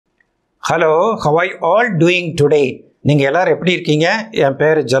Hello, how are you all doing today? நீங்கள் எல்லாரும் எப்படி இருக்கீங்க? என்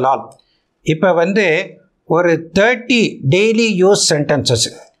பேர் ஜலால். இப்போ ஒரு 30 டெய்லி யூஸ் சென்டென்சஸ்,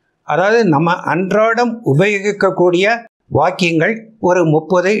 அதாவது நம்ம அன்றாடம் உபயோகிக்கக்கூடிய வாக்கியங்கள் ஒரு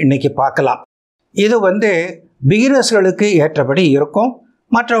 30 இன்னைக்கு பார்க்கலாம். இது பிகினர்ஸ்களுக்கு ஏற்றபடி இருக்கும்,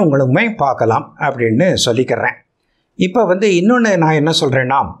 மற்றவங்களுமே பார்க்கலாம் அப்படின்னு சொல்லிக்கிறேன். இப்போ இன்னொன்று நான் என்ன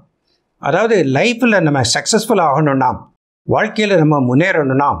சொல்கிறேன்னா, அதாவது லைஃப்பில் நம்ம சக்ஸஸ்ஃபுல் ஆகணும்னா, வாழ்க்கையில் நம்ம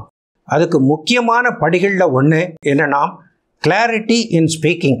முன்னேறணும்னா, அதுக்கு முக்கியமான படிகளில் ஒன்று என்னென்னா கிளாரிட்டி இன்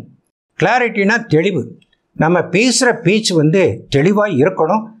ஸ்பீக்கிங். கிளாரிட்டினா தெளிவு. நம்ம பேசுகிற பேச்சு தெளிவாக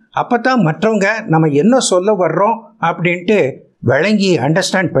இருக்கணும். அப்போ தான் மற்றவங்க நம்ம என்ன சொல்ல வர்றோம் அப்படின்ட்டு விளங்கி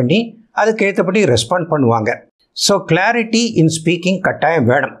அண்டர்ஸ்டாண்ட் பண்ணி அதுக்கேற்றபடி ரெஸ்பாண்ட் பண்ணுவாங்க. ஸோ கிளாரிட்டி இன் ஸ்பீக்கிங் கட்டாயம்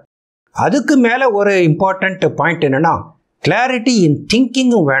வேணும். அதுக்கு மேலே ஒரு இம்பார்ட்டண்ட் பாயிண்ட் என்னென்னா கிளாரிட்டி இன்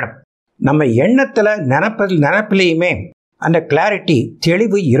திங்கிங்கும் வேணும். நம்ம எண்ணத்தில் நினப்பிலையுமே அந்த கிளாரிட்டி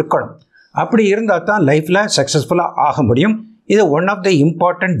தெளிவு இருக்கணும். அப்படி இருந்தால் தான் லைஃப்பில் சக்ஸஸ்ஃபுல்லாக ஆக முடியும். இது one of the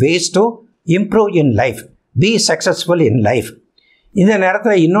important ways to improve in life, be successful in life. இந்த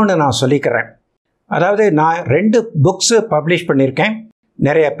நேரத்தில் இன்னொன்று நான் சொல்லிக்கிறேன். அதாவது நான் 2 புக்ஸு பப்ளிஷ் பண்ணியிருக்கேன்.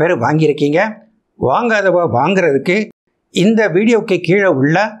 நிறைய பேர் வாங்கியிருக்கீங்க. வாங்காதவ வாங்கிறதுக்கு இந்த வீடியோவுக்கு கீழே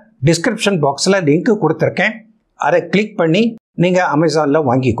உள்ள டிஸ்கிரிப்ஷன் பாக்ஸில் லிங்க்கு கொடுத்துருக்கேன். அதை கிளிக் பண்ணி நீங்கள் அமேசானில்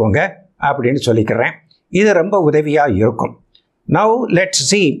வாங்கிக்கோங்க அப்படின்னு சொல்லிக்கிறேன். இது ரொம்ப உதவியாக இருக்கும். Now let's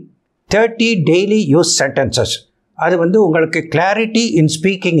see 30 daily use sentences. அது உங்களுக்கு கிளாரிட்டி இன்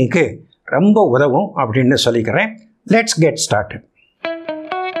ஸ்பீக்கிங்குக்கு ரொம்ப உதவும் அப்படின்னு சொல்லிக்கிறேன். Let's get started.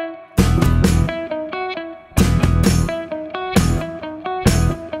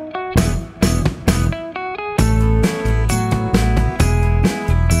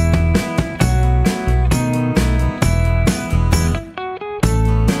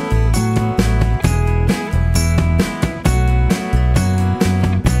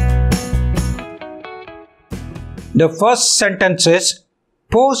 The first sentence is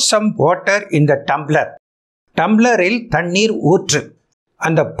pour some water in the tumbler. டம்ளரில் தண்ணீர் ஊற்று.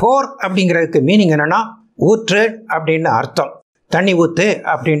 அந்த pour அப்படிங்கிறதுக்கு மீனிங் என்னன்னா ஊற்று அப்படின்னு அர்த்தம். தண்ணி ஊற்று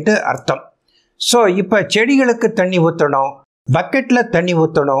அப்படின்ட்டு அர்த்தம். ஸோ இப்போ செடிகளுக்கு தண்ணி ஊற்றணும், பக்கெட்டில் தண்ணி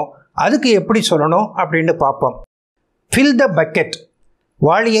ஊற்றணும், அதுக்கு எப்படி சொல்லணும் அப்படின்னு பார்ப்போம். ஃபில் த பக்கெட்,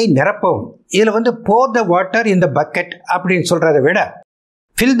 வாளியை நிரப்பவும். இதில் pour the water in the bucket அப்படின்னு சொல்கிறத விட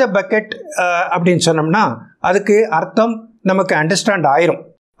ஃபில் த பக்கெட் அப்படின்னு சொன்னோம்னா அதுக்கு அர்த்தம் நமக்கு அண்டர்ஸ்டாண்ட் ஆயிரும்.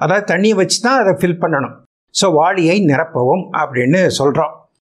 அதாவது தண்ணியை வச்சு தான் அதை ஃபில் பண்ணணும். ஸோ வாளியை நிரப்பவும் அப்படின்னு சொல்கிறோம்.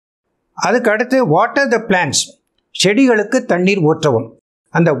 அதுக்கு அடுத்து வாட்டர் த பிளான்ட்ஸ், செடிகளுக்கு தண்ணீர் ஊற்றவும்.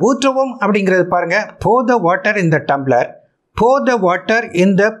 அந்த ஊற்றவும் அப்படிங்கிறது பாருங்கள், pour the water in the tumbler, pour the water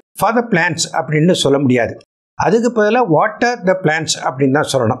in the for the plants அப்படின்னு சொல்ல முடியாது. அதுக்கு பதிலாக வாட்டர் த பிளான்ட்ஸ் அப்படின்னு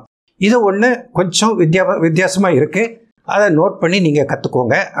தான் சொல்லணும். இது ஒன்று கொஞ்சம் வித்தியாசமாக இருக்குது. அதை நோட் பண்ணி நீங்கள்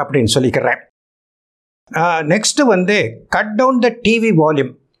கற்றுக்கோங்க அப்படின்னு சொல்லிக்கிறேன். Next cut down the TV volume.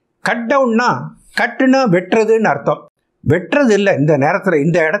 Cut டவுன்னா கட்டுனா வெட்டுறதுன்னு அர்த்தம். வெட்டுறது இல்லை இந்த நேரத்தில்,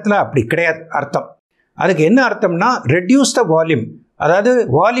 இந்த இடத்துல அப்படி கிடையாது அர்த்தம். அதுக்கு என்ன அர்த்தம்னா ரெடியூஸ் த வால்யூம், அதாவது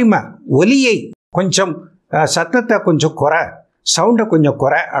வால்யூமை, ஒலியை கொஞ்சம், சத்தத்தை கொஞ்சம் குறை, சவுண்டை கொஞ்சம்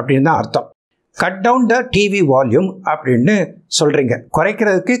குறை அப்படின்னு தான் அர்த்தம். Cut down the TV volume அப்படின்னு சொல்கிறீங்க.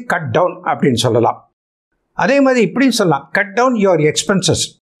 குறைக்கிறதுக்கு கட் டவுன் அப்படின்னு சொல்லலாம். அதே மாதிரி இப்படின்னு சொல்லலாம், கட் டவுன் யுவர் எக்ஸ்பென்சஸ்,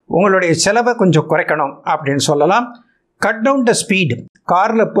 உங்களுடைய செலவை கொஞ்சம் குறைக்கணும் அப்படின்னு சொல்லலாம். கட் டவுன் த ஸ்பீடு,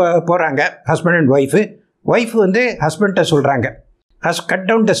 காரில் போகிறாங்க ஹஸ்பண்ட் அண்ட் ஒய்ஃபு, ஒய்ஃப் ஹஸ்பண்ட்டை சொல்கிறாங்க கட்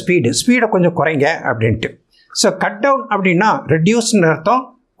டவுன் த ஸ்பீடை கொஞ்சம் குறைங்க அப்படின்ட்டு. ஸோ கட் டவுன் அப்படின்னா ரெடியூஸ்னு அர்த்தம்,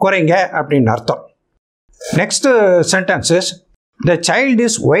 குறைங்க அப்படின்னு அர்த்தம். Next sentences, the child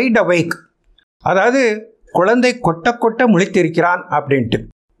is white awake, அதாவது குழந்தை கொட்ட முழித்திருக்கிறான் அப்படின்ட்டு.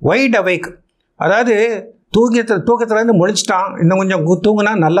 வைட் அவேக் அதாவது தூக்கத்துலேருந்து முழிச்சிட்டான், இன்னும் கொஞ்சம்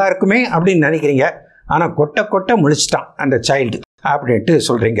தூங்குனா நல்லா இருக்குமே அப்படின்னு நினைக்கிறீங்க. ஆனால் கொட்ட முழிச்சிட்டான் அந்த சைல்டு அப்படின்ட்டு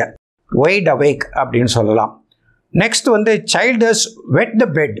சொல்கிறீங்க. வைட் அவேக் அப்படின்னு சொல்லலாம். Next child has wet the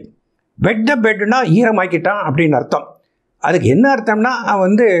bed. வெட் த பெட்னா ஈரமாக்கிட்டான் அப்படின்னு அர்த்தம். அதுக்கு என்ன அர்த்தம்னா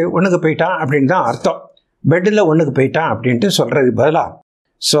அவன் ஒன்றுக்கு போயிட்டான் அப்படின்னு தான் அர்த்தம். பெட்டில் ஒன்றுக்கு போயிட்டான் அப்படின்ட்டு சொல்கிறது பதிலாக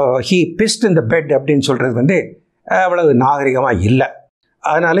so he pissed in the bed அப்படின்னு சொல்கிறது அவ்வளவு நாகரிகமாக இல்லை.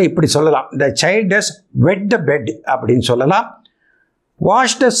 அதனால் இப்படி சொல்லலாம், the child has wet the bed அப்படின்னு சொல்லலாம்.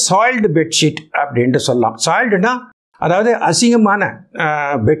 வாஷ் த சாயில்டு பெட்ஷீட் அப்படின்ட்டு சொல்லலாம். சாயில்டுனா அதாவது அசிங்கமான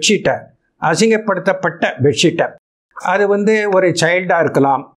பெட்ஷீட்டை, அசிங்கப்படுத்தப்பட்ட பெட்ஷீட்டை. அது ஒரு சைல்டாக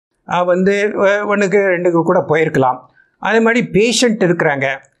இருக்கலாம், ஒன்றுக்கு 2க்கு கூட போயிருக்கலாம். அதே மாதிரி பேஷண்ட் இருக்கிறாங்க,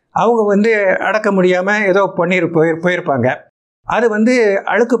 அவங்க அடக்க முடியாமல் ஏதோ போயிருப்பாங்க. அது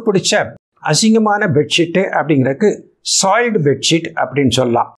அழுக்கு பிடிச்ச அசிங்கமான பெட்ஷீட்டு அப்படிங்கிறதுக்கு சாயில்டு பெட்ஷீட் அப்படின்னு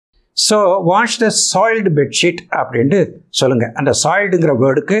சொல்லலாம். ஸோ வாஷ் த சாயில்டு பெட்ஷீட் அப்படின்ட்டு சொல்லுங்கள். அந்த சாயில்டுங்கிற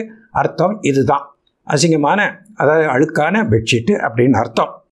வேர்டுக்கு அர்த்தம் இதுதான். அசிங்கமான அதாவது அழுக்கான பெட்ஷீட்டு அப்படின்னு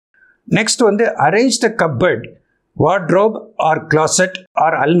அர்த்தம். நெக்ஸ்ட் வந்து அரேஞ்ச் த கப்பர்ட், wardrobe R closet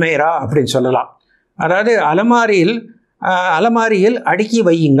R almirah அப்படின்னு சொல்லலாம். அதாவது அலமாரியில் அடுக்கி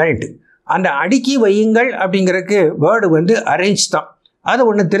வையுங்கள். அந்த அடுக்கி வையுங்கள் அப்படிங்கிறதுக்கு வேர்டு வந்து அரேஞ்ச் தான். அதை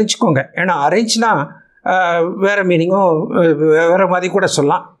ஒன்று தெரிஞ்சுக்கோங்க. ஏன்னா அரேஞ்ச்னா வேறு மீனிங்கும் வேறு மாதிரி கூட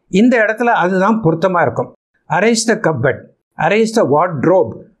சொல்லலாம். இந்த இடத்துல அதுதான் பொருத்தமாக இருக்கும். அரேஞ்ச் த கப்பர்ட், அரேஞ்ச் த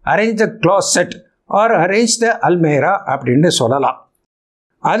வார்ட்ரோப், அரேஞ்ச் த கிளாசட் ஆர் அரேஞ்ச் த அல்மேரா அப்படின்னு சொல்லலாம்.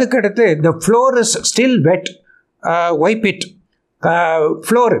 அதுக்கடுத்து the floor is still wet, vibe it.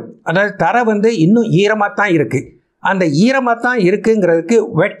 Floor அதாவது தரை வந்து இன்னும் ஈரமாக தான் இருக்குது. அந்த ஈரமாக தான் இருக்குங்கிறதுக்கு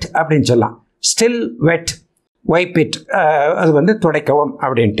வெட் அப்படின்னு சொல்லலாம். ஸ்டில் வெட், வைப் இட், அது வந்து துடைக்கவும்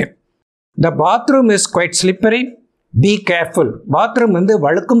அப்படின்ட்டு. த bathroom is quite slippery, be careful. Bathroom வந்து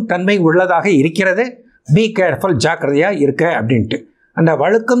வழுக்கும் தன்மை உள்ளதாக இருக்கிறது, பி கேர்ஃபுல், ஜாக்கிரதையாக இருக்க அப்படின்ட்டு. அந்த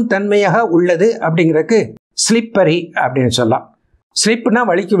வழுக்கும் தன்மையாக உள்ளது அப்படிங்கிறதுக்கு ஸ்லிப்பரி அப்படின்னு சொல்லலாம். ஸ்லிப்னா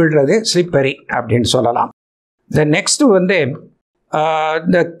வலிக்கு விடுறது, ஸ்லிப்பரி அப்படின்னு சொல்லலாம். த நெக்ஸ்ட் வந்து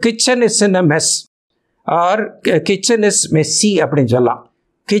the kitchen is in a mess R kitchen is Messi அப்படின்னு சொல்லலாம்.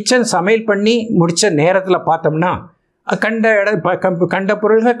 கிச்சன் சமையல் பண்ணி முடித்த நேரத்தில் பார்த்தோம்னா கண்ட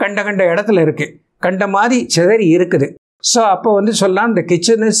பொருள்கள் கண்ட இடத்துல இருக்குது, கண்ட மாதிரி சிதறி இருக்குது. ஸோ அப்போ வந்து சொல்லலாம் இந்த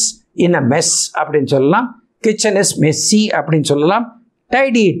kitchen is in a mess அப்படின்னு சொல்லலாம், கிச்சன் இஸ் மெஸ்ஸி அப்படின்னு சொல்லலாம்.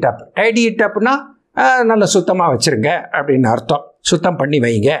 Tidy it up, tidy it அப்னா நல்லா சுத்தமாக வச்சுருங்க அப்படின்னு அர்த்தம், சுத்தம் பண்ணி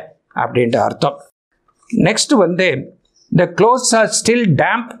வைங்க அப்படின்ட்டு அர்த்தம். நெக்ஸ்ட் வந்து த clothes are still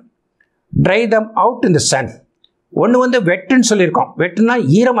damp, try them out in the Sun. ஒன்று வந்து வெட்டுன்னு சொல்லியிருக்கோம், வெட்டுனா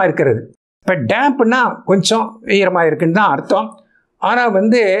ஈரமாக இருக்கிறது. இப்போ டேம்ப்னா கொஞ்சம் ஈரமாக இருக்குன்னு தான் அர்த்தம். ஆனால்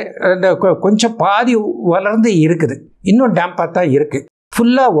வந்து இந்த கொஞ்சம் பாதி வளர்ந்து இருக்குது, இன்னும் டேம்பாக தான் இருக்குது,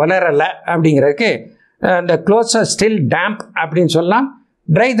 ஃபுல்லாக வளரலை அப்படிங்கிறதுக்கு இந்த க்ளோத்ஸ் ஆர் ஸ்டில் டேம்ப் அப்படின்னு சொல்லலாம்.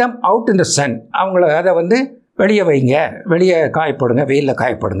 Try them out in the Sun, அவங்கள அதை வந்து வெளியே வைங்க, வெளியே காயப்படுங்க, வெயிலில்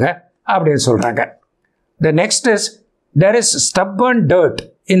காயப்படுங்க அப்படின்னு சொல்கிறாங்க. The next is there is stubborn dirt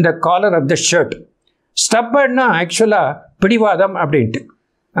in the collar of the shirt. ஸ்டப்பர்னா ஆக்சுவலாக பிடிவாதம் அப்படின்ட்டு,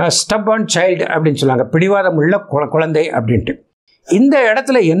 ஸ்டப்பர்ன் சைல்டு அப்படின்னு சொல்லுவாங்க, பிடிவாதம் உள்ள குழந்தை அப்படின்ட்டு. இந்த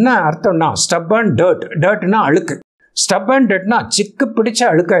இடத்துல என்ன அர்த்தம்னா ஸ்டப்பர்ன் டர்ட், டர்ட்னா அழுக்கு, ஸ்டப்பர்ன் டர்ட்னா சிக்கு பிடிச்ச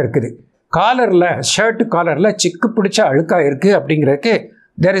அழுக்காக இருக்குது. காலரில், ஷர்ட் காலரில் சிக்கு பிடிச்ச அழுக்காக இருக்குது அப்படிங்கிறதுக்கு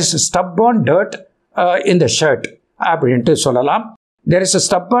there is stubborn dirt in the shirt அப்படின்ட்டு சொல்லலாம். there is a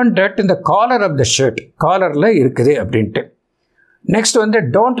stubborn dirt in the collar of the shirt, காலரில் இருக்குது அப்படின்ட்டு. நெக்ஸ்ட் வந்து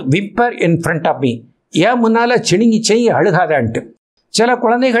don't Whymper in front of me, ஏன் முன்னால் சிணுங்கி அழுகாதான்ட்டு. சில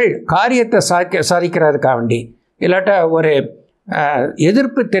குழந்தைகள் காரியத்தை சாதிக்கிறதுக்காக வேண்டி, இல்லாட்டா ஒரு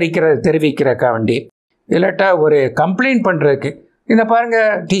எதிர்ப்பு தெரிவிக்கிறதுக்காக வேண்டி, இல்லாட்டா ஒரு கம்ப்ளைண்ட் பண்ணுறதுக்கு, இந்த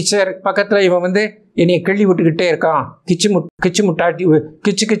பாருங்கள் டீச்சர் பக்கத்தில் இவன் வந்து என்னையை கிள்ளி விட்டுக்கிட்டே இருக்கான், கிச்சு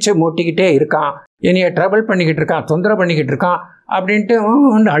மூட்டிக்கிட்டே இருக்கான், என்னையை ட்ரபிள் பண்ணிக்கிட்டு இருக்கான், தொந்தரவு பண்ணிக்கிட்டு இருக்கான் அப்படின்ட்டு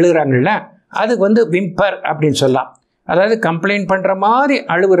அழுகிறாங்கல்ல, அதுக்கு வந்து விம்பர் அப்படின்னு சொல்லலாம். அதாவது கம்ப்ளைண்ட் பண்ணுற மாதிரி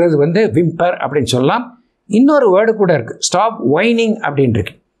அழுகுறது வந்து விம்பர் அப்படின்னு சொல்லலாம். இன்னொரு வேர்டு கூட இருக்குது, ஸ்டாப் ஒயினிங் அப்படின்னு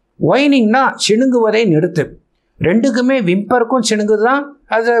இருக்கு. ஒயினிங்னா சிணுங்குவதை நிறுத்து. ரெண்டுக்குமே விம்பருக்கும் சிணுங்குது தான்,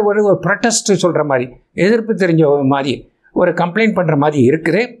 அது ஒரு ப்ரொட்டஸ்ட் சொல்கிற மாதிரி, எதிர்ப்பு தெரிஞ்ச மாதிரி, ஒரு கம்ப்ளைண்ட் பண்ணுற மாதிரி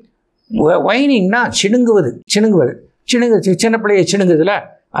இருக்குது. ஒயினிங்னா சிணுங்குவது, சின்ன பிள்ளையை சிணுங்குதுல,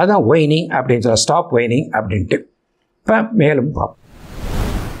 அதுதான் ஒயினிங் அப்படின்னு சொல்லலாம், ஸ்டாப் ஒயினிங் அப்படின்ட்டு. இப்போ மேலும் பார்ப்போம்.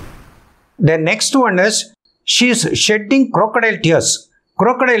 The next one is she is shedding crocodile tears.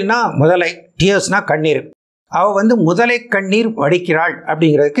 crocodileனா முதலை, டியர்ஸ்னா கண்ணீர். அவள் வந்து முதலை கண்ணீர் வடிக்கிறாள்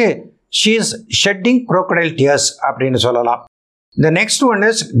அப்படிங்கிறதுக்கு she is shedding crocodile tears அப்படின்னு சொல்லலாம். The next one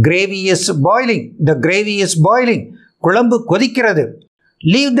is gravy is boiling. The gravy is boiling, குழம்பு கொதிக்கிறது.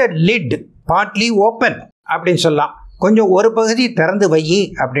 லீவ் த லிட் பார்ட்லி ஓப்பன் அப்படின்னு சொல்லலாம், கொஞ்சம் ஒரு பகுதி திறந்து வை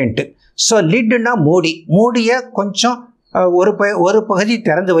அப்படின்ட்டு. ஸோ லிட்னா மூடி, மூடிய கொஞ்சம் ஒரு பகுதி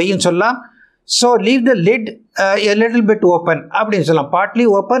திறந்து வைன்னு சொல்லலாம். So leave the lid a little bit open அப்படின்னு சொல்லலாம், partly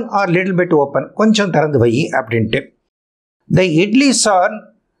open or little bit open, கொஞ்சம் திறந்து வை அப்படின்ட்டு. த idlis R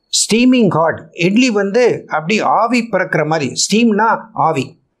steaming hot. Idli வந்து அப்படி ஆவி பறக்கிற மாதிரி, ஸ்டீம்னா ஆவி,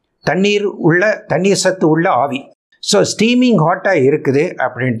 தண்ணீர் சத்து உள்ள ஆவி. ஸோ ஸ்டீமிங் ஹாட்டாக இருக்குது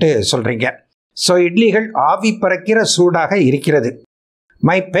அப்படின்ட்டு சொல்கிறீங்க. ஸோ இட்லிகள் ஆவி பறக்கிற சூடாக இருக்கிறது.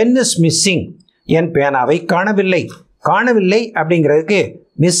 மை பென் இஸ் மிஸ்ஸிங், என் பேனாவை காணவில்லை. காணவில்லை அப்படிங்கிறதுக்கு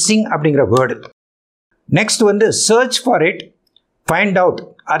மிஸ்ஸிங் அப்படிங்கிற வேர்டு. நெக்ஸ்ட் வந்து search for it, find out,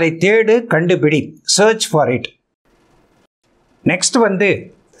 அதை தேடு, கண்டுபிடி, சர்ச் ஃபார் இட். நெக்ஸ்ட் வந்து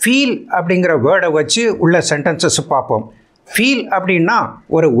ஃபீல் அப்படிங்கிற வேர்டை வச்சு உள்ள சென்டென்சஸ் பார்ப்போம். ஃபீல் அப்படின்னா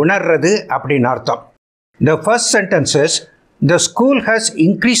ஒரு உணர்றது அப்படின்னு அர்த்தம். The first sentence is, the school has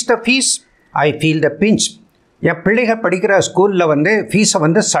increased the fees, I feel the pinch. என் பிள்ளைகள் படிக்கிற ஸ்கூலில் வந்து ஃபீஸை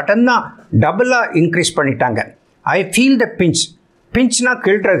வந்து சடனாக டபுளாக இன்க்ரீஸ் பண்ணிட்டாங்க. I feel the pinch. பிஞ்ச்னா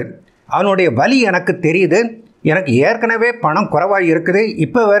கிள்றது. அவனுடைய வலி எனக்கு தெரியுது. எனக்கு ஏற்கனவே பணம் குறைவாக இருக்குது,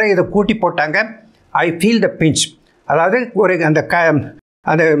 இப்போ வேறு இதை கூட்டி போட்டாங்க. I feel the pinch. அதாவது ஒரு அந்த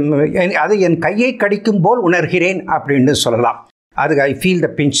அது என் கையை கடிக்கும் போல் உணர்கிறேன் அப்படின்னு சொல்லலாம். அதுக்கு ஐ ஃபீல் த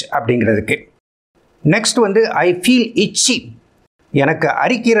பிஞ்ச் அப்படிங்கிறதுக்கு. நெக்ஸ்ட் வந்து ஐ ஃபீல் இச்சி. எனக்கு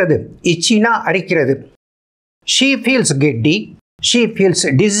அரிக்கிறது. இச்சினா அரிக்கிறது. ஷீ ஃபீல்ஸ் கிட்டி. She feels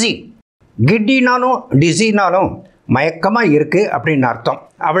dizzy. கிட்டினாலும் டிஸினாலும் மயக்கமாக இருக்குது அப்படின்னு அர்த்தம்.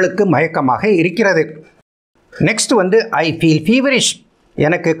 அவளுக்கு மயக்கமாக இருக்கிறது. நெக்ஸ்ட் வந்து ஐ ஃபீல் ஃபீவரிஷ்.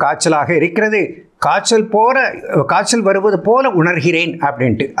 எனக்கு காய்ச்சலாக இருக்கிறது. காய்ச்சல் வருவது போல உணர்கிறேன்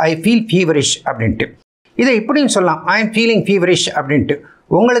அப்படின்ட்டு ஐ ஃபீல் ஃபீவரிஷ் அப்படின்ட்டு. இதை இப்படியும் சொல்லலாம், ஐ எம் ஃபீலிங் ஃபீவரிஷ் அப்படின்ட்டு.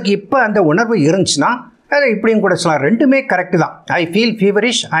 உங்களுக்கு இப்போ அந்த உணர்வு இருந்துச்சுன்னா அதை இப்படியும் கூட சொல்லலாம். ரெண்டுமே கரெக்டு தான். I feel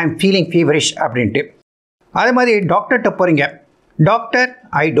feverish, I am feeling feverish அப்படின்ட்டு. அதே மாதிரி டாக்டர்கிட்ட போகிறீங்க. Doctor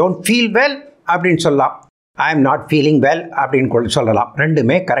I don't feel well அப்படின்னு சொல்லலாம். I am not feeling well அப்படின்னு சொல்லலாம்.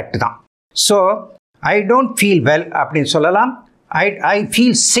 ரெண்டுமே கரெக்டு தான். So I don't feel well அப்படின்னு சொல்லலாம். ஐ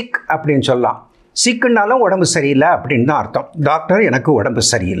ஃபீல் சிக் அப்படின்னு சொல்லலாம். சிக்குன்னாலும் உடம்பு சரியில்லை அப்படின்னு தான் அர்த்தம். டாக்டர் எனக்கு உடம்பு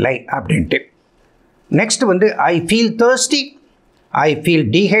சரியில்லை அப்படின்ட்டு. நெக்ஸ்ட் வந்து I feel thirsty. I feel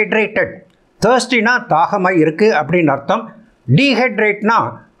dehydrated. தேர்ஸ்டினா தாகமாக இருக்குது அப்படின்னு அர்த்தம். டீஹைட்ரேட்னா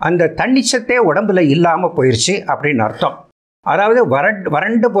அந்த தண்ணிச்சத்தே உடம்புல இல்லாமல் போயிடுச்சு அப்படின்னு அர்த்தம். அதாவது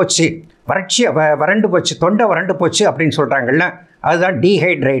வறண்டு போச்சு, வறண்டு போச்சு, தொண்டை வறண்டு போச்சு அப்படின்னு சொல்கிறாங்கல்ல, அதுதான்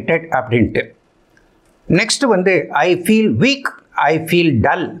டீஹைட்ரேட்டட் அப்படின்ட்டு. நெக்ஸ்ட் வந்து I feel week. I feel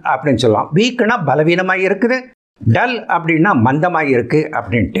dull அப்படின்னு சொல்லலாம். வீக்குனா பலவீனமாக இருக்குது, டல் அப்படின்னா மந்தமாக இருக்குது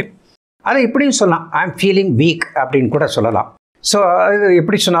அப்படின்ட்டு. அதை இப்படியும் சொல்லலாம், ஐ எம் ஃபீலிங் வீக் அப்படின்னு கூட சொல்லலாம். ஸோ அது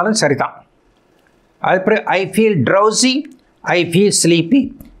எப்படி சொன்னாலும் சரி தான். அதுக்கப்புறம் I feel drowsy. I feel sleepy.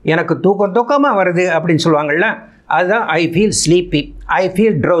 எனக்கு தூக்கமாக வருது அப்படின்னு சொல்லுவாங்கள்ல, அதுதான் I feel sleepy. I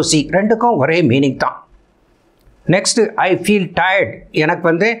feel drowsy. ரெண்டுக்கும் ஒரே மீனிங் தான். Next I feel tired. எனக்கு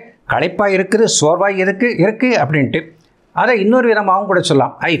வந்து களைப்பாக இருக்குது, சோர்வாக இருக்குது அப்படின்ட்டு. அதை இன்னொரு விதமாகவும் கூட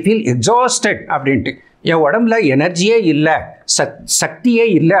சொல்லலாம், ஐ ஃபீல் எக்ஸாஸ்டட் அப்படின்ட்டு. என் உடம்புல எனர்ஜியே இல்லை, சக்தியே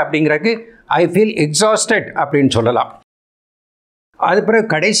இல்லை அப்படிங்கிறதுக்கு ஐ ஃபீல் எக்ஸாஸ்டட் அப்படின்னு சொல்லலாம். அது பிறகு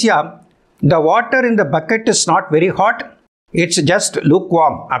கடைசியாக the water in the bucket is not very hot, it's just look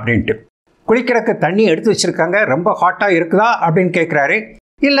warm அப்படின்ட்டு. குளிக்கிறதுக்கு தண்ணி எடுத்து வச்சுருக்காங்க, ரொம்ப ஹாட்டாக இருக்குதா அப்படின்னு கேட்குறாரு.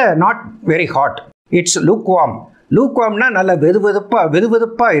 இல்லை, not very hot, it's look warm. Look வார்ம்னா நல்ல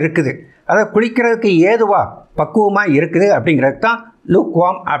வெதுவெதுப்பாக இருக்குது, அதை குளிக்கிறதுக்கு ஏதுவாக பக்குவமாக இருக்குது அப்படிங்கிறது தான் லூக்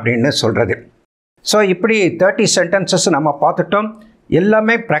வார்ம் அப்படின்னு சொல்கிறது. ஸோ இப்படி 30 சென்டென்சஸ் நம்ம பார்த்துட்டோம்.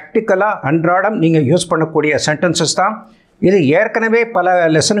 எல்லாமே ப்ராக்டிக்கலாக அன்றாடம் நீங்கள் யூஸ் பண்ணக்கூடிய சென்டென்சஸ் தான். இது ஏற்கனவே பல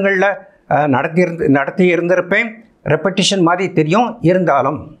லெசன்களில் நடத்தி இருந்திருப்பேன். ரெப்படிஷன் மாதிரி தெரியும்,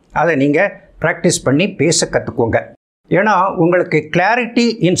 இருந்தாலும் அதை நீங்கள் ப்ராக்டிஸ் பண்ணி பேச கற்றுக்கோங்க. ஏன்னா உங்களுக்கு clarity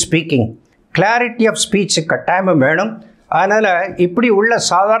in speaking, clarity of speech கட்டாயமாக வேணும். அதனால் இப்படி உள்ள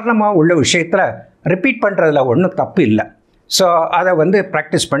சாதாரணமாக உள்ள விஷயத்தில் ரிப்பீட் பண்ணுறதுல ஒன்றும் தப்பு இல்லை. ஸோ அதை வந்து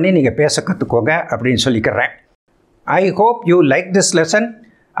ப்ராக்டிஸ் பண்ணி நீங்கள் பேச கற்றுக்கோங்க அப்படின்னு சொல்லிக்கிறேன். I hope you like this lesson.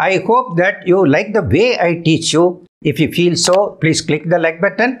 I hope that you like the way I teach you. If you feel so, please click the like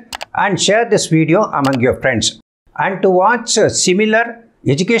button and share this video among your friends. And to watch similar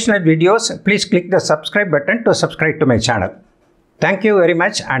educational videos, please click the subscribe button to subscribe to my channel. Thank you very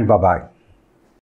much and bye-bye.